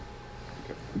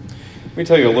Let me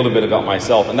tell you a little bit about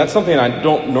myself, and that's something I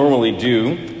don't normally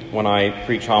do when I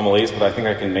preach homilies, but I think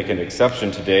I can make an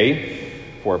exception today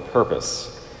for a purpose.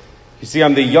 You see,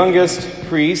 I'm the youngest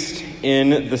priest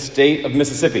in the state of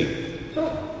Mississippi.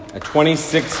 At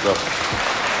 26,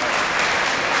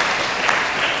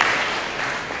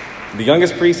 the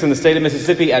youngest priest in the state of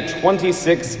Mississippi at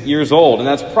 26 years old, and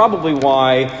that's probably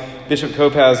why Bishop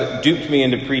Kopaz duped me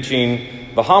into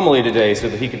preaching the homily today so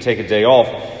that he could take a day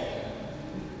off.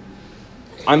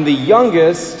 I'm the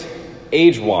youngest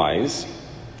age-wise,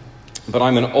 but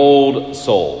I'm an old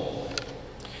soul.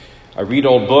 I read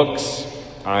old books.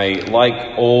 I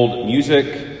like old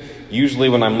music. Usually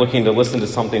when I'm looking to listen to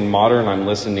something modern, I'm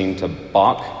listening to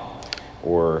Bach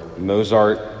or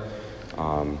Mozart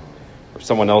or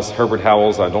someone else, Herbert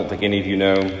Howells. I don't think any of you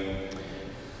know.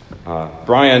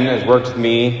 Brian has worked with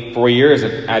me 4 years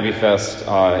at Abbey Fest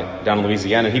down in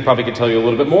Louisiana. He probably could tell you a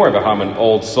little bit more about how I'm an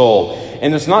old soul.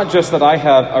 And it's not just that I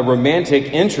have a romantic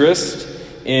interest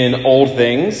in old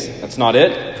things. That's not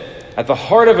it. At the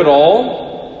heart of it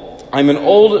all, I'm an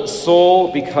old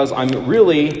soul because I'm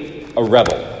really a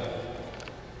rebel.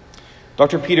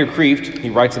 Dr. Peter Kreeft, he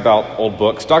writes about old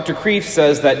books. Dr. Kreeft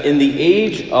says that in the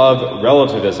age of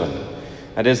relativism,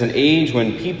 that is an age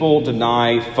when people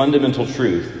deny fundamental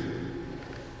truth,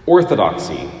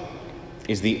 orthodoxy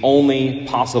is the only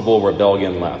possible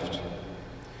rebellion left.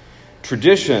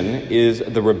 Tradition is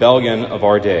the rebellion of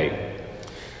our day.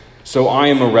 So I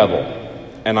am a rebel,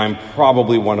 and I'm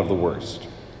probably one of the worst.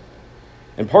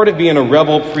 And part of being a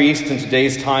rebel priest in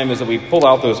today's time is that we pull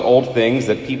out those old things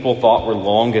that people thought were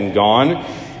long and gone,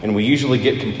 and we usually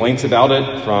get complaints about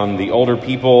it from the older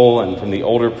people and from the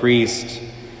older priests.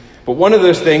 But one of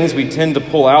those things we tend to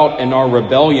pull out in our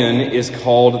rebellion is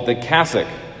called the cassock.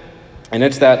 And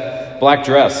it's that black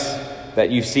dress that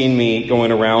you've seen me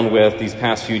going around with these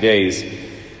past few days.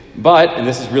 But, and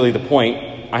this is really the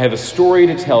point, I have a story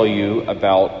to tell you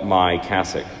about my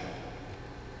cassock.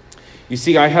 You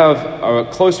see, I have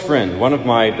a close friend, one of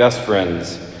my best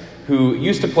friends, who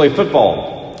used to play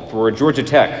football for Georgia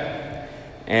Tech.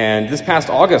 And this past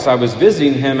August, I was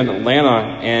visiting him in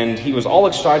Atlanta, and he was all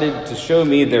excited to show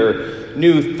me their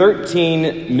new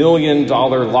 $13 million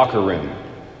locker room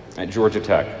at Georgia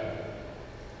Tech.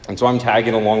 And so I'm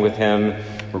tagging along with him.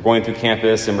 We're going through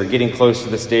campus, and we're getting close to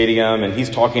the stadium, and he's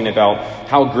talking about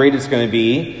how great it's going to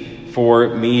be for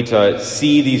me to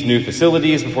see these new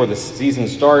facilities before the season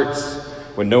starts,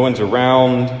 when no one's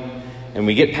around. And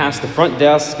we get past the front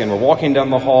desk, and we're walking down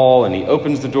the hall, and he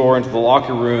opens the door into the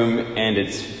locker room, and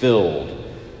it's filled.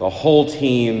 The whole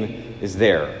team is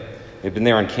there. They've been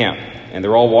there on camp, and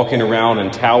they're all walking around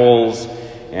in towels,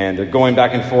 and they're going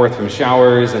back and forth from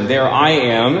showers, and there I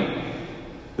am,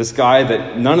 this guy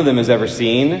that none of them has ever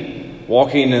seen,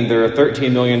 walking in their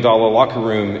 $13 million locker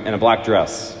room in a black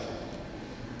dress.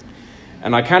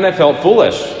 And I kind of felt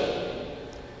foolish.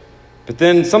 But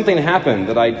then something happened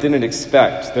that I didn't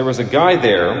expect. There was a guy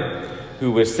there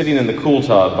who was sitting in the cool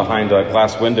tub behind a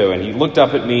glass window, and he looked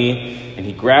up at me, and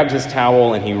he grabbed his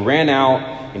towel, and he ran out,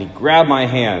 and he grabbed my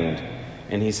hand,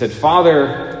 and he said,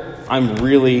 "Father, I'm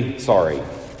really sorry,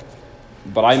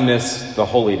 but I missed the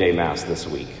Holy Day Mass this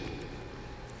week.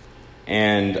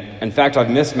 And in fact, I've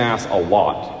missed Mass a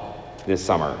lot this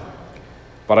summer,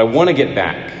 but I want to get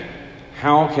back.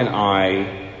 How can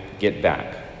I get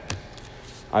back?"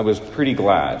 I was pretty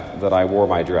glad that I wore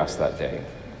my dress that day.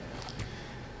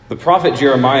 The prophet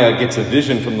Jeremiah gets a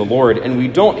vision from the Lord, and we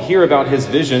don't hear about his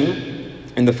vision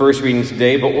in the first reading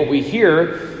today, but what we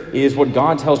hear is what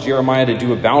God tells Jeremiah to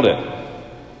do about it.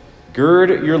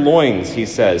 "Gird your loins," he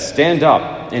says, "stand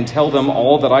up and tell them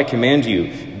all that I command you.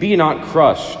 Be not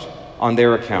crushed on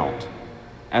their account,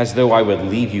 as though I would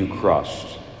leave you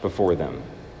crushed before them.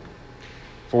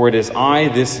 For it is I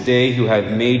this day who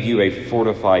have made you a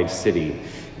fortified city."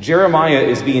 Jeremiah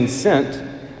is being sent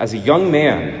as a young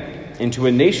man into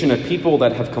a nation of people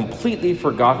that have completely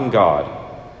forgotten God.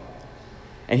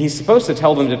 And he's supposed to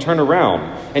tell them to turn around.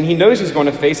 And he knows he's going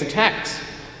to face attacks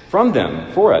from them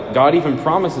for it. God even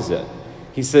promises it.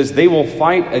 He says, "They will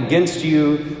fight against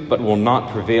you, but will not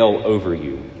prevail over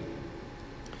you."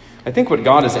 I think what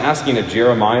God is asking of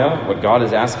Jeremiah, what God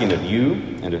is asking of you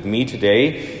and of me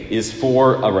today, is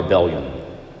for a rebellion.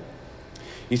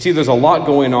 You see, there's a lot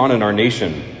going on in our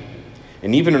nation,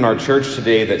 and even in our church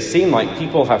today, that seem like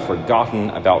people have forgotten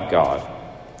about God.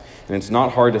 And it's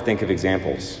not hard to think of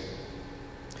examples.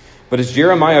 But as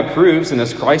Jeremiah proves, and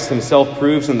as Christ himself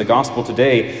proves in the gospel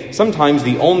today, sometimes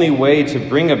the only way to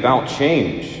bring about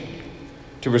change,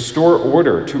 to restore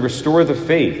order, to restore the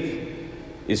faith,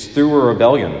 is through a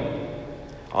rebellion.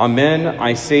 Amen,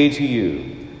 I say to you,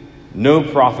 no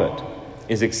prophet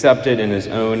is accepted in his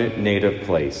own native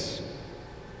place.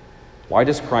 Why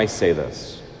does Christ say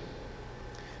this?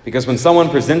 Because when someone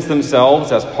presents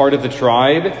themselves as part of the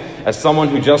tribe, as someone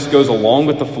who just goes along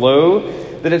with the flow,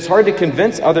 then it's hard to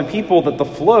convince other people that the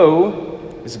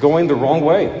flow is going the wrong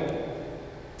way.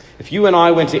 If you and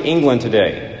I went to England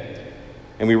today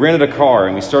and we rented a car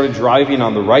and we started driving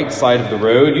on the right side of the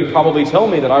road, you'd probably tell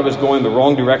me that I was going the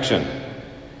wrong direction.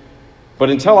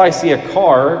 But until I see a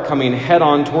car coming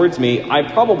head-on towards me,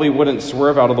 I probably wouldn't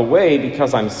swerve out of the way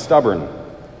because I'm stubborn.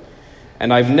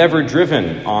 And I've never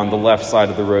driven on the left side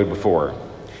of the road before.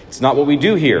 It's not what we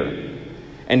do here.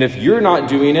 And if you're not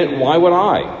doing it, why would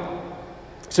I?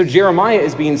 So Jeremiah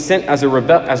is being sent as a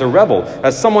rebel,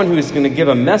 as someone who is going to give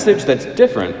a message that's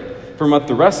different from what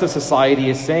the rest of society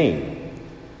is saying.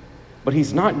 But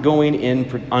he's not going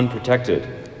in unprotected.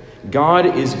 God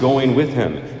is going with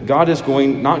him. God is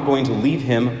not going to leave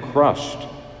him crushed.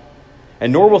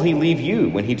 And nor will he leave you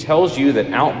when he tells you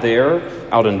that out there,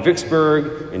 out in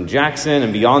Vicksburg, in Jackson,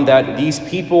 and beyond that, these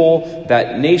people,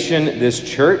 that nation, this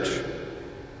church,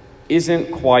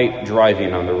 isn't quite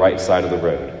driving on the right side of the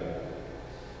road.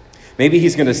 Maybe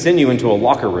he's going to send you into a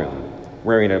locker room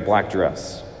wearing a black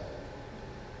dress.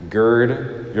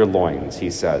 Gird your loins, he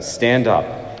says. Stand up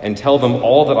and tell them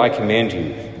all that I command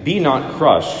you. Be not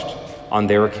crushed on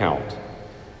their account.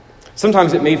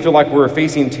 Sometimes it may feel like we're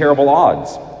facing terrible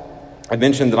odds. I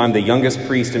mentioned that I'm the youngest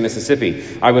priest in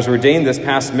Mississippi. I was ordained this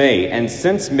past May, and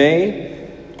since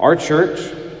May, our church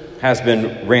has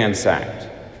been ransacked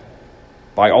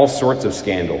by all sorts of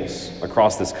scandals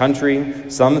across this country.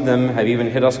 Some of them have even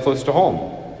hit us close to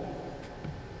home.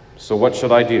 So what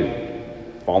should I do?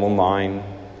 Fall in line?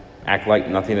 Act like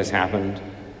nothing has happened?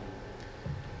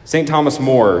 St. Thomas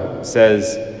More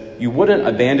says, you wouldn't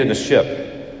abandon a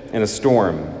ship in a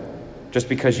storm just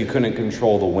because you couldn't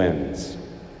control the winds.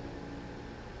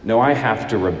 No, I have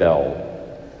to rebel.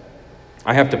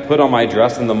 I have to put on my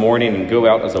dress in the morning and go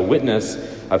out as a witness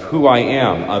of who I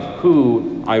am, of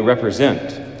who I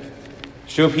represent.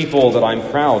 Show people that I'm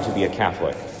proud to be a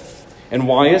Catholic. And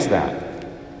why is that?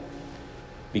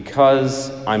 Because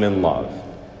I'm in love.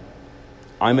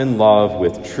 I'm in love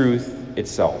with truth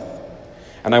itself.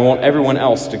 And I want everyone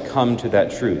else to come to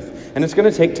that truth. And it's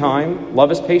going to take time.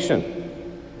 Love is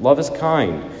patient. Love is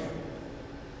kind.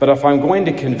 But if I'm going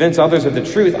to convince others of the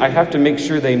truth, I have to make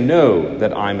sure they know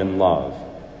that I'm in love.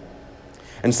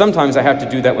 And sometimes I have to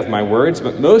do that with my words,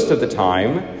 but most of the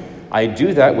time, I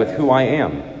do that with who I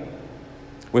am,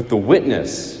 with the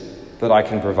witness that I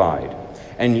can provide.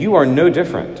 And you are no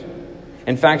different.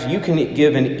 In fact, you can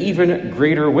give an even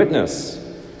greater witness,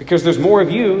 because there's more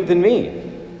of you than me.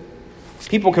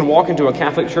 People can walk into a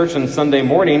Catholic church on Sunday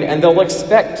morning, and they'll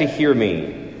expect to hear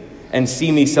me and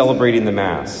see me celebrating the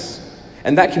Mass.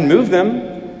 And that can move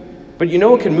them. But you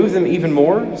know what can move them even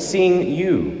more? Seeing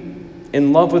you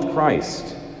in love with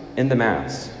Christ in the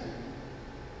Mass.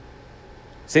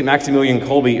 St. Maximilian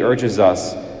Kolbe urges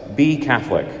us, be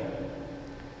Catholic.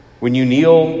 When you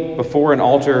kneel before an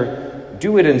altar,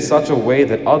 do it in such a way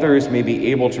that others may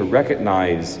be able to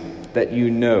recognize that you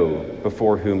know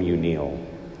before whom you kneel.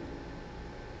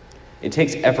 It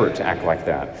takes effort to act like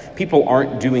that. People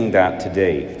aren't doing that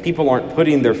today. People aren't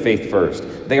putting their faith first.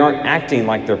 They aren't acting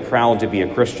like they're proud to be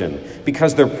a Christian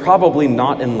because they're probably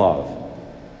not in love.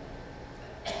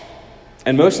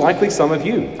 And most likely some of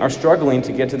you are struggling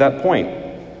to get to that point.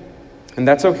 And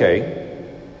that's okay,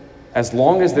 as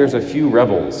long as there's a few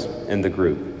rebels in the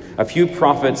group, a few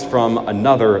prophets from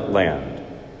another land.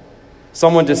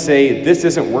 Someone to say, this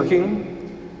isn't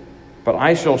working, but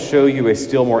I shall show you a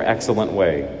still more excellent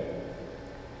way.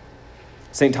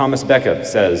 St. Thomas Becket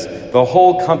says, the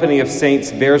whole company of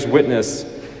saints bears witness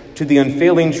to the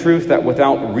unfailing truth that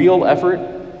without real effort,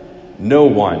 no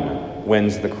one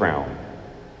wins the crown.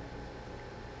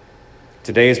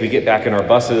 Today, as we get back in our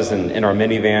buses and in our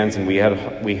minivans and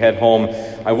we head home,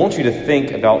 I want you to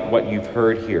think about what you've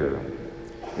heard here,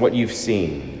 what you've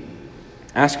seen.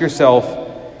 Ask yourself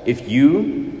if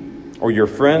you or your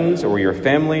friends or your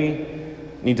family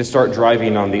need to start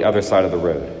driving on the other side of the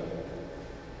road.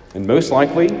 And most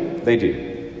likely, they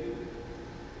do.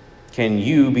 Can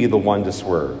you be the one to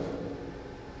swerve?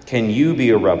 Can you be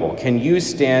a rebel? Can you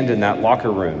stand in that locker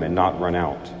room and not run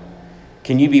out?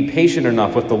 Can you be patient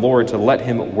enough with the Lord to let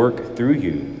him work through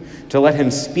you, to let him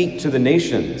speak to the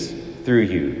nations through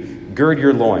you? Gird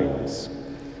your loins.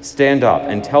 Stand up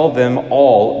and tell them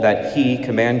all that he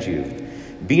commands you.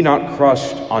 Be not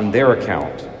crushed on their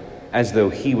account, as though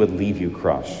he would leave you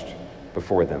crushed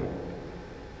before them.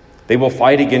 They will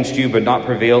fight against you, but not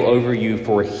prevail over you,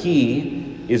 for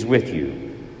he is with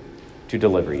you to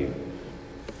deliver you.